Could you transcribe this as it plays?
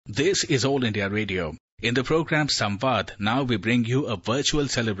This is All India Radio. In the program Samvad, now we bring you a virtual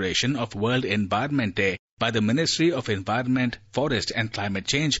celebration of World Environment Day by the Ministry of Environment, Forest and Climate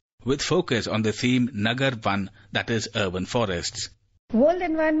Change with focus on the theme Nagar Van, that is urban forests. World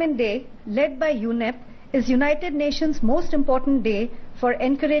Environment Day, led by UNEP, is United Nations' most important day for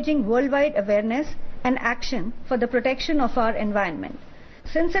encouraging worldwide awareness and action for the protection of our environment.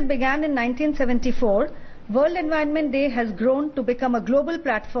 Since it began in 1974, World Environment Day has grown to become a global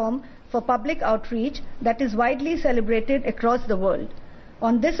platform for public outreach that is widely celebrated across the world.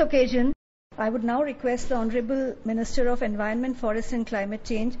 On this occasion, I would now request the Honorable Minister of Environment, Forest and Climate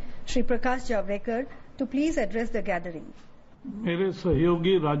Change, Shri Prakash Javadekar, to please address the gathering. मेरे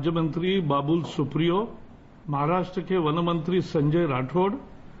सहयोगी राज्य मंत्री बाबुल सुप्रियो, महाराष्ट्र के one मंत्री Sanjay Rathore,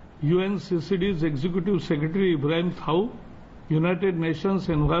 यूएनसीसीडीज executive secretary Ibrahim थाऊ, United Nations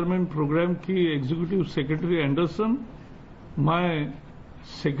environment programme की executive secretary Anderson, my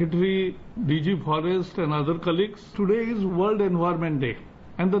secretary DG forest and other colleagues. Today is world environment day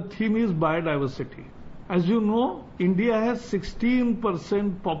and the theme is biodiversity. As you know, India has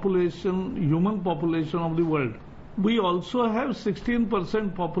 16% population, human population of the world. We also have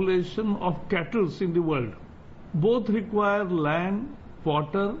 16% population of cattle in the world. Both require land,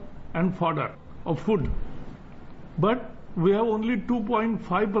 water and fodder or food. But we have only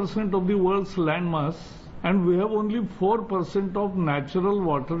 2.5% of the world's land mass and we have only 4% of natural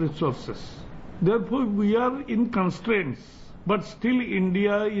water resources. Therefore, we are in constraints. But still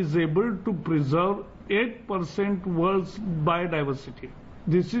India is able to preserve 8% world's biodiversity.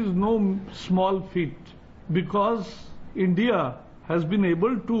 This is no small feat because India has been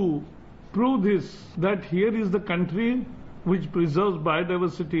able to prove this, that here is the country which preserves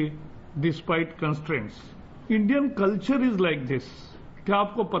biodiversity despite constraints. Indian culture is like this. क्या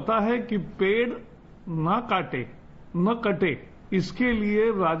आपको पता है कि पेड़ ना काटे, न कटे, इसके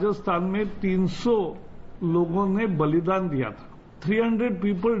लिए राजस्थान में 300 लोगों ने बलिदान दिया था. 300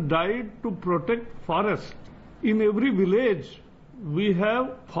 people died to protect forest. In every village we have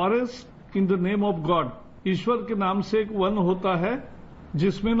forest in the name of God. ईश्वर के नाम से एक वन होता है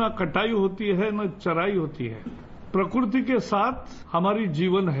जिसमें ना कटाई होती है ना चराई होती है. प्रकृति के साथ हमारी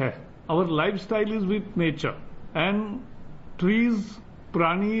जीवन है. Our lifestyle is with nature and trees,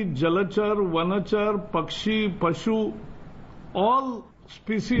 प्राणी, जलचर, वनचर, पक्षी, पशु, all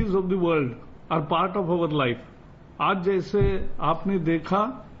species of the world are part of our life. आज जैसे आपने देखा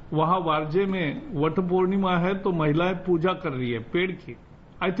वहां वारजे में वट पूर्णिमा है तो महिलाएं पूजा कर रही है पेड़ की.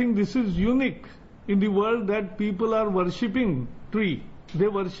 I think this is unique in the world that people are worshipping tree. They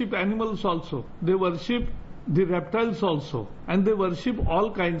worship animals also, they worship the reptiles also and they worship all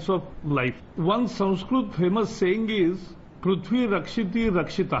kinds of life. One Sanskrit famous saying is पृथ्वी रक्षिति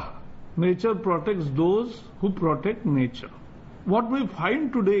रक्षिता. Nature protects those who protect nature. What we find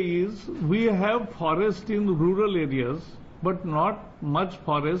today is we have forest in rural areas but not much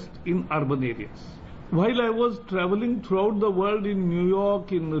forest in urban areas. While I was traveling throughout the world in New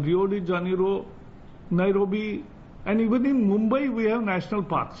York, in Rio de Janeiro, Nairobi and even in Mumbai we have national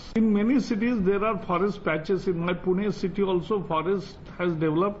parks. In many cities there are forest patches. In my Pune city also forest has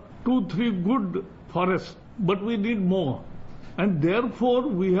developed 2-3 good forests, but we need more. And therefore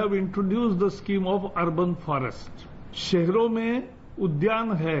we have introduced the scheme of urban forest. शहरों में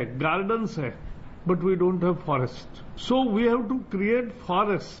उद्यान है, gardens है, but we don't have forest. So we have to create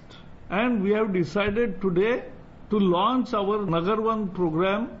forest and we have decided today to launch our Nagar Van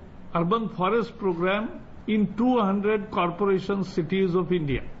program, urban forest program in 200 corporation cities of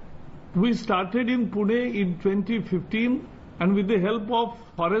India. We started in Pune in 2015 and with the help of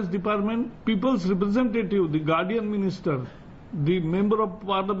Forest Department, People's Representative, the Guardian Minister, the Member of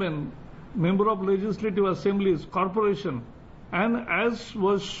Parliament, Member of Legislative Assemblies, Corporation, and as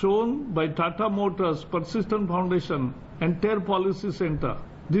was shown by Tata Motors, Persistent Foundation and TER Policy Center,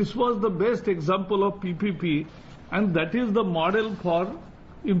 this was the best example of PPP and that is the model for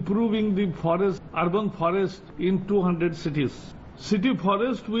improving the forest, urban forest in 200 cities. City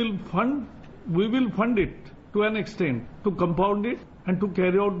forest we will fund it to an extent, to compound it and to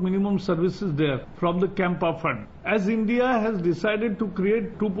carry out minimum services there from the Campa Fund. As India has decided to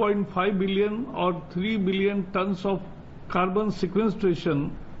create 2.5 billion or 3 billion tons of carbon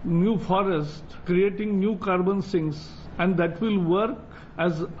sequestration, new forest, creating new carbon sinks, and that will work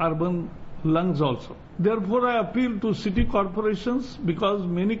as urban lungs also. Therefore, I appeal to city corporations because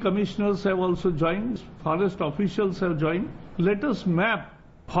many commissioners have also joined, forest officials have joined. Let us map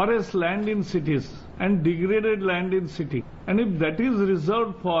forest land in cities and degraded land in city. And if that is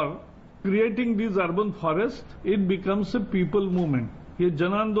reserved for creating these urban forests, it becomes a people movement. ये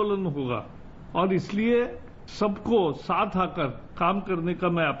जन आंदोलन होगा और इसलिए सबको साथ आकर काम करने का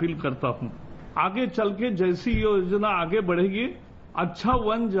मैं अपील करता हूं। आगे चल के जैसी योजना आगे बढ़ेगी, अच्छा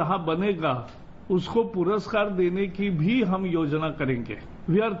वन जहां बनेगा उसको पुरस्कार देने की भी हम योजना करेंगे।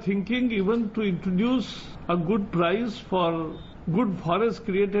 We are thinking even to introduce a good prize for good forests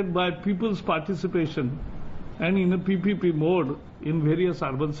created by people's participation and in a PPP mode in various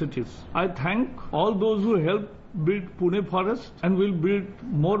urban cities. I thank all those who helped build Pune forest and will build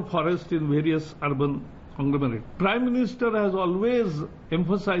more forest in various urban conglomerates. Prime Minister has always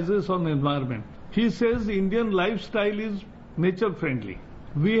emphasizes on environment. He says Indian lifestyle is nature friendly.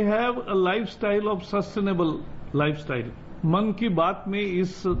 We have a lifestyle of sustainable lifestyle. मन की बात में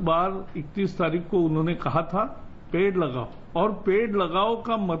इस बार 31 तारीख को उन्होंने कहा था पेड़ लगाओ, और पेड़ लगाओ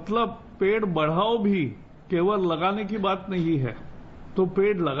का मतलब पेड़ बढ़ाओ भी केवल लगाने की बात नहीं है। तो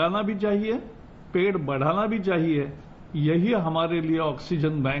पेड़ लगाना भी चाहिए, पेड़ बढ़ाना भी चाहिए। यही हमारे लिए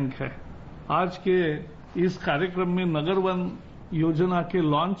ऑक्सीजन बैंक है। आज के इस कार्यक्रम में नगर वन योजना के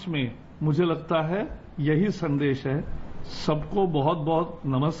लॉन्च में मुझे लगता है यही संदेश है। सबको बहुत बहुत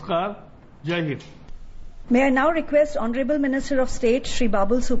नमस्कार। जय Hind. May I now request Honorable Minister of State Shri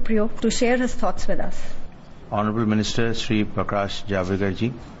Babul Supriyo to share his thoughts with us. Honorable Minister Shri Prakash Javadekar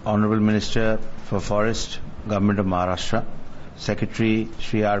ji, Honorable Minister for Forest, Government of Maharashtra, Secretary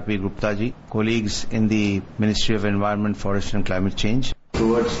Shri R.P. Gupta ji, colleagues in the Ministry of Environment, Forest and Climate Change,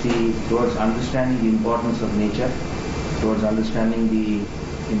 towards understanding the importance of nature, towards understanding the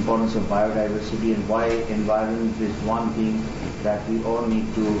importance of biodiversity and why environment is one thing that we all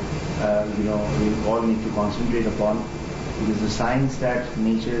need to, concentrate upon, because the science that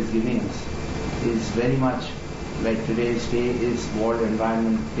nature is giving us is very much like today's day is World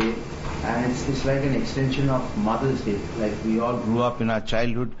Environment Day, and it's like an extension of Mother's Day. Like we all grew up in our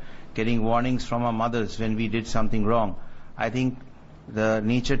childhood getting warnings from our mothers when we did something wrong. I think the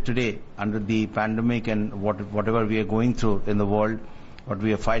nature today, under the pandemic and whatever we are going through in the world, what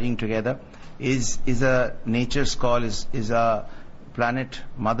we are fighting together, is a nature's call, is a planet,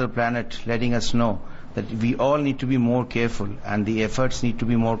 mother planet, letting us know that we all need to be more careful and the efforts need to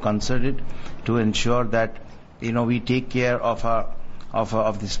be more concerted to ensure that we take care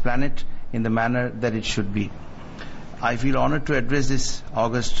of this planet in the manner that it should be. I feel honored to address this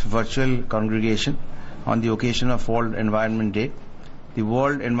August virtual congregation on the occasion of World Environment Day. The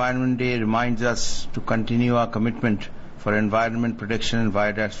World Environment Day reminds us to continue our commitment for environment protection and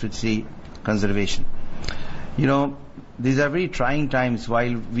biodiversity conservation. These are very trying times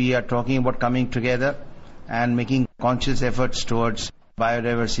while we are talking about coming together and making conscious efforts towards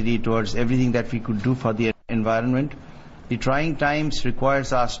biodiversity, towards everything that we could do for the environment. The trying times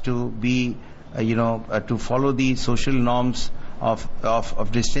requires us to be, to follow the social norms of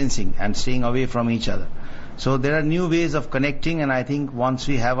distancing and staying away from each other. So there are new ways of connecting, and I think once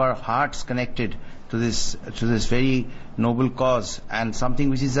we have our hearts connected to this very noble cause, and something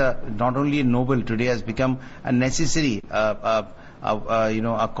which is not only noble today has become a necessary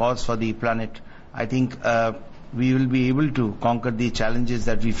a cause for the planet, I think we will be able to conquer the challenges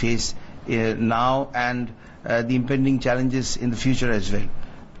that we face now and the impending challenges in the future as well.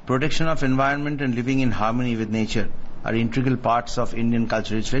 Protection of environment and living in harmony with nature are integral parts of Indian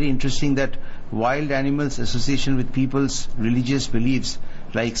culture. It's very interesting that wild animals association with people's religious beliefs,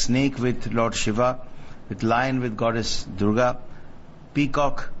 like snake with Lord Shiva, with lion with goddess Durga,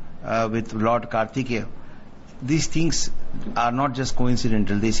 peacock with Lord Kartikeya. These things are not just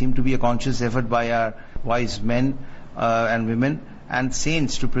coincidental. They seem to be a conscious effort by our wise men and women and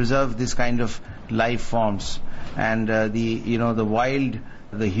saints to preserve this kind of life forms. And the wild,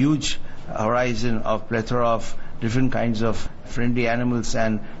 the huge horizon of plethora of different kinds of friendly animals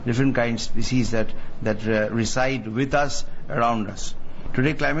and different kinds of species that reside with us, around us.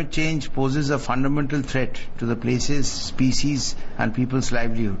 Today, climate change poses a fundamental threat to the places, species and people's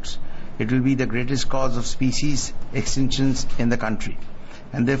livelihoods. It will be the greatest cause of species extinctions in the country.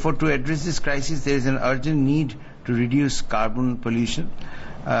 And therefore, to address this crisis, there is an urgent need to reduce carbon pollution.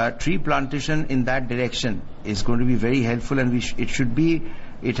 Tree plantation in that direction is going to be very helpful, and it should be,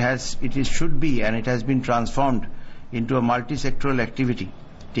 and it has been transformed into a multi-sectoral activity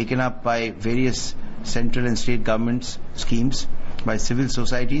taken up by various central and state governments schemes, by civil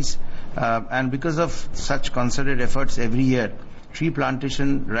societies, and because of such concerted efforts every year, tree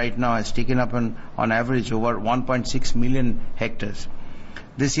plantation right now has taken up on average over 1.6 million hectares.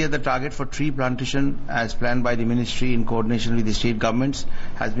 This year the target for tree plantation as planned by the ministry in coordination with the state governments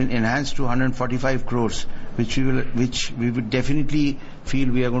has been enhanced to 145 crores, which we would definitely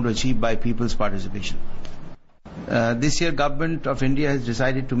feel we are going to achieve by people's participation. This year Government of India has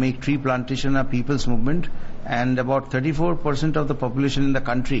decided to make tree plantation a people's movement, and about 34% of the population in the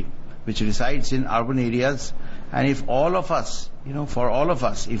country which resides in urban areas. And if all of us, for all of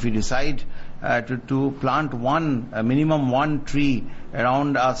us, if we decide to plant minimum one tree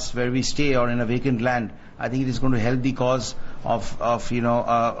around us where we stay or in a vacant land, I think it is going to help the cause of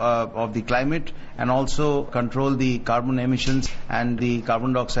the climate and also control the carbon emissions and the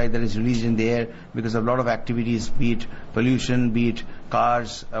carbon dioxide that is released in the air because of a lot of activities, be it pollution, be it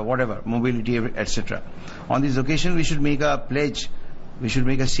cars, whatever, mobility, etc. On this occasion, we should make a pledge. We should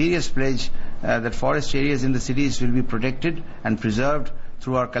make a serious pledge that forest areas in the cities will be protected and preserved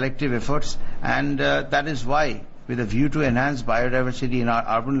through our collective efforts, and that is why, with a view to enhance biodiversity in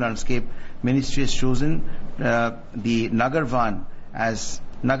our urban landscape, Ministry has chosen the Nagar Van as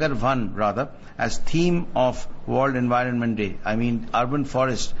theme of World Environment Day. I mean urban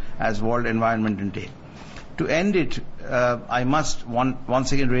forest as World Environment Day. To end it, I must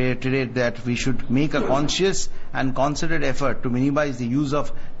once again reiterate that we should make a conscious and concerted effort to minimize the use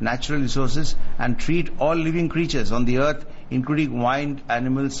of natural resources and treat all living creatures on the earth, including wild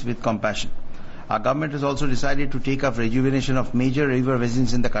animals, with compassion. Our government has also decided to take up rejuvenation of major river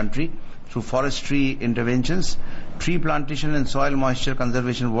basins in the country through forestry interventions. Tree plantation and soil moisture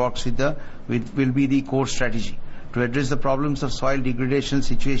conservation works will be the core strategy. To address the problems of soil degradation,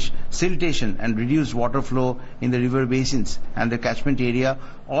 siltation and reduced water flow in the river basins and the catchment area,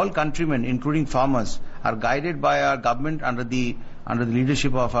 all countrymen, including farmers, are guided by our government under the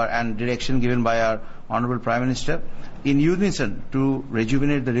leadership of and direction given by our Honorable Prime Minister in unison to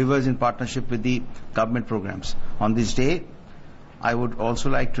rejuvenate the rivers in partnership with the government programs. On this day, I would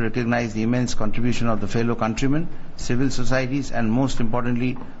also like to recognize the immense contribution of the fellow countrymen, civil societies and most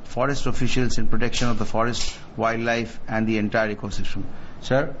importantly forest officials in protection of the forest, wildlife and the entire ecosystem.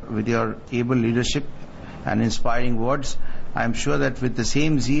 Sir, with your able leadership and inspiring words, I am sure that with the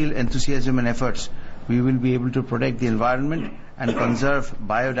same zeal, enthusiasm and efforts, we will be able to protect the environment and conserve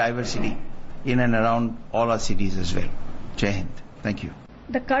biodiversity in and around all our cities as well. Jai Hind. Thank you.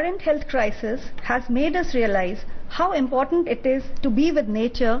 The current health crisis has made us realize how important it is to be with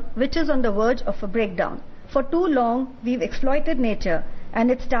nature, which is on the verge of a breakdown. For too long, we've exploited nature, and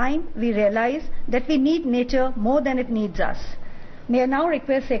it's time we realize that we need nature more than it needs us. May I now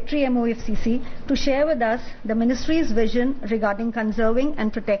request Secretary MOFCC to share with us the Ministry's vision regarding conserving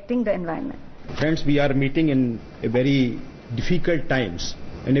and protecting the environment. Friends, we are meeting in a very difficult times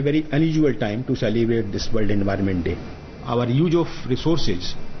and a very unusual time to celebrate this World Environment Day. Our use of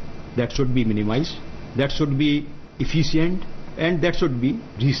resources, that should be minimized, that should be efficient, and that should be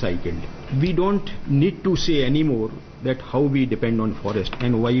recycled. We don't need to say anymore that how we depend on forest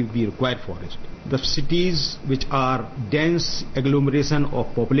and why we require forest. The cities which are dense agglomeration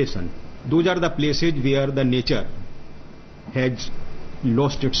of population, those are the places where the nature has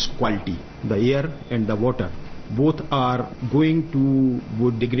lost its quality. The air and the water both are going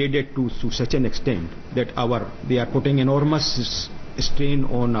to degraded to such an extent that they are putting enormous strain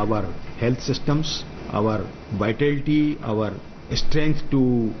on our health systems, our vitality, our strength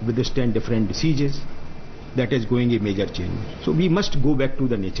to withstand different diseases. That is going a major change. So we must go back to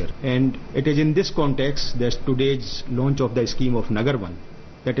the nature, and it is in this context that today's launch of the scheme of Nagar Van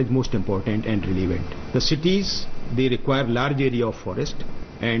that is most important and relevant. The cities, they require large area of forest,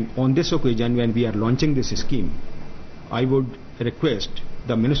 and on this occasion when we are launching this scheme, I would request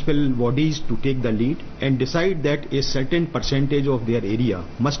the municipal bodies to take the lead and decide that a certain percentage of their area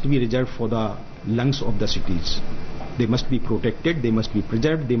must be reserved for the lungs of the cities. They must be protected, they must be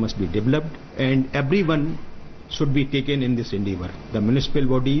preserved, they must be developed, and everyone should be taken in this endeavor. The municipal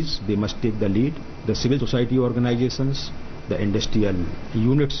bodies, they must take the lead, the civil society organizations, the industrial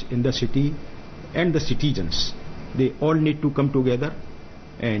units in the city, and the citizens. They all need to come together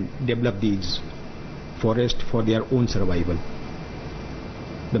and develop these forests for their own survival.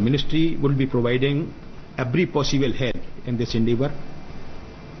 The ministry will be providing every possible help in this endeavor,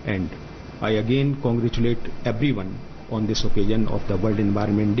 and I again congratulate everyone on this occasion of the World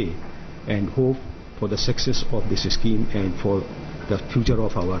Environment Day and hope for the success of this scheme and for the future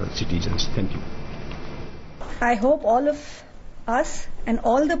of our citizens. Thank you. I hope all of us and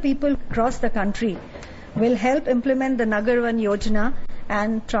all the people across the country will help implement the Nagar Van Yojana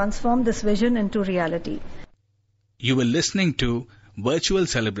and transform this vision into reality. You were listening to virtual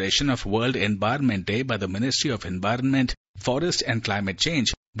celebration of World Environment Day by the Ministry of Environment, Forest and Climate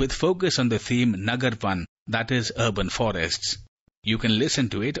Change with focus on the theme Nagar Van, that is urban forests. You can listen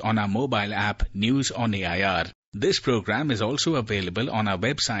to it on our mobile app News on AIR. This program is also available on our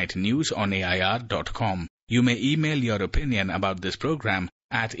website newsonair.com. You may email your opinion about this program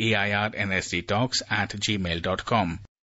at airnsdtalks@gmail.com.